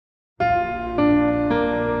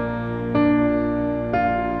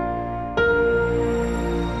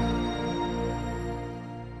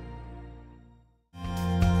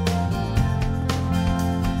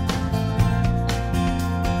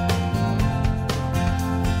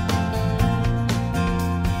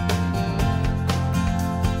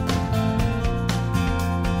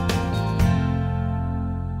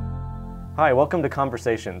Hi, welcome to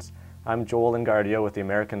Conversations. I'm Joel Engardio with the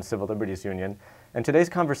American Civil Liberties Union, and today's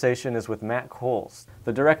conversation is with Matt Coles,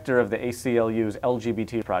 the director of the ACLU's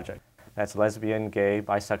LGBT project. That's lesbian, gay,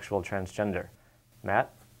 bisexual, transgender.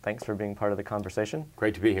 Matt, thanks for being part of the conversation.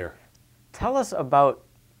 Great to be here. Tell us about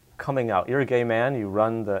coming out. You're a gay man, you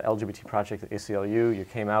run the LGBT project at ACLU, you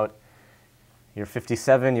came out, you're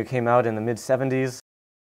 57, you came out in the mid-70s.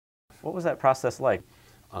 What was that process like?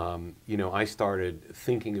 I started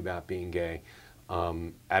thinking about being gay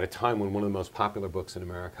at a time when one of the most popular books in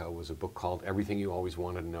America was a book called Everything You Always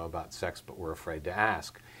Wanted to Know About Sex But Were Afraid to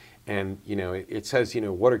Ask. And, it says,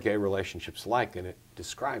 what are gay relationships like? And it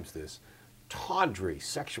describes this tawdry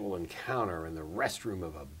sexual encounter in the restroom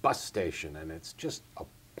of a bus station, and it's just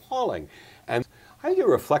appalling. And I think it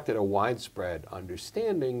reflected a widespread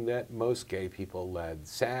understanding that most gay people led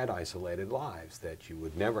sad, isolated lives, that you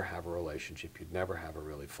would never have a relationship, you'd never have a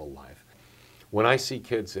really full life. When I see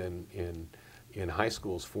kids in high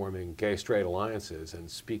schools forming gay-straight alliances and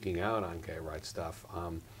speaking out on gay rights stuff,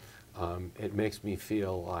 it makes me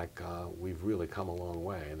feel like we've really come a long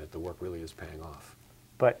way and that the work really is paying off.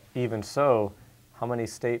 But even so, how many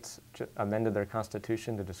states amended their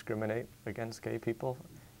constitution to discriminate against gay people?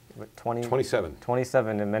 27.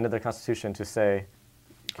 27 amended their constitution to say...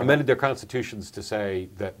 Amended their constitutions to say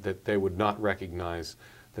that they would not recognize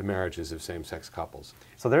the marriages of same-sex couples.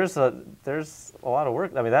 So there's a lot of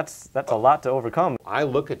work. I mean, that's a lot to overcome. I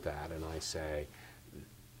look at that and I say,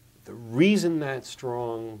 the reason that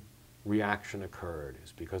strong reaction occurred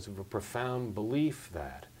is because of a profound belief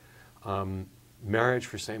that marriage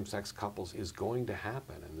for same-sex couples is going to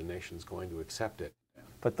happen and the nation's going to accept it.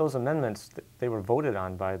 But those amendments, they were voted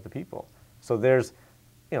on by the people. So there's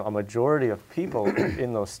a majority of people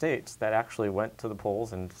in those states that actually went to the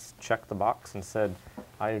polls and checked the box and said,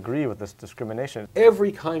 I agree with this discrimination.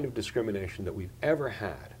 Every kind of discrimination that we've ever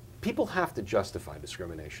had, people have to justify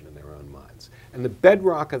discrimination in their own minds. And the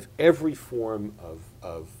bedrock of every form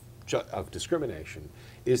of discrimination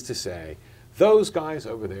is to say, those guys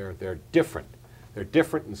over there, they're different. They're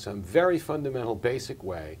different in some very fundamental, basic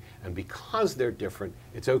way, and because they're different,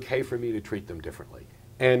 it's okay for me to treat them differently.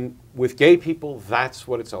 And with gay people, that's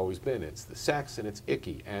what it's always been. It's the sex and it's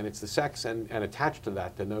icky, and it's the sex and attached to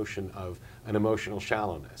that the notion of an emotional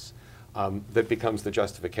shallowness that becomes the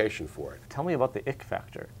justification for it. Tell me about the ick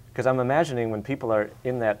factor, because I'm imagining when people are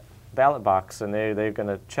in that ballot box and they're going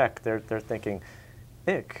to check, they're thinking,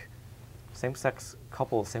 ick, same-sex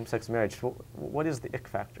couple, same-sex marriage. What is the ick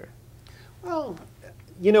factor? Well,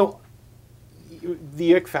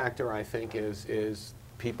 the ick factor, I think, is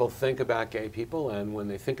people think about gay people, and when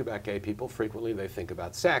they think about gay people, frequently they think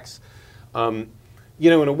about sex. In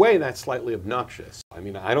a way, that's slightly obnoxious. I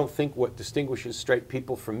mean, I don't think what distinguishes straight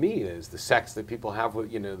people from me is the sex that people have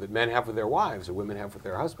with, that men have with their wives or women have with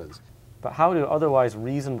their husbands. But how do otherwise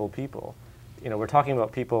reasonable people, we're talking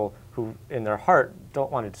about people who, in their heart,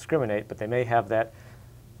 don't want to discriminate, but they may have that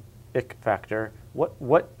ick factor.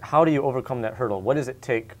 How do you overcome that hurdle? What does it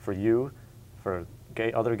take for you, for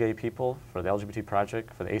other gay people, for the LGBT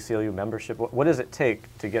project, for the ACLU membership? What does it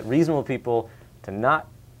take to get reasonable people to not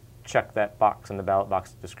check that box in the ballot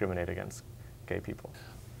box to discriminate against gay people?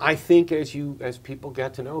 I think as people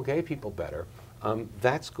get to know gay people better,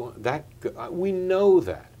 we know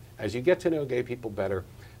that as you get to know gay people better,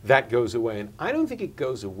 that goes away. And I don't think it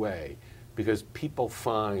goes away because people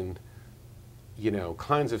find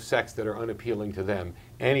kinds of sex that are unappealing to them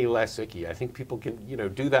any less icky. I think people can,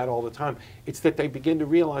 do that all the time. It's that they begin to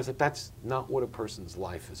realize that that's not what a person's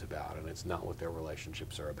life is about, and it's not what their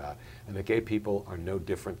relationships are about, and that gay people are no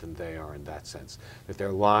different than they are in that sense, that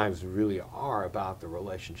their lives really are about the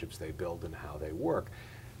relationships they build and how they work.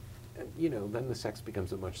 And, then the sex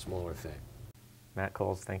becomes a much smaller thing. Matt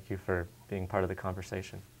Coles, thank you for being part of the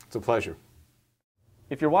conversation. It's a pleasure.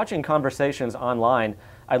 If you're watching Conversations online,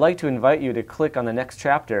 I'd like to invite you to click on the next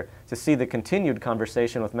chapter to see the continued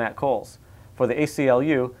conversation with Matt Coles. For the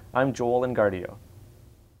ACLU, I'm Joel Engardio.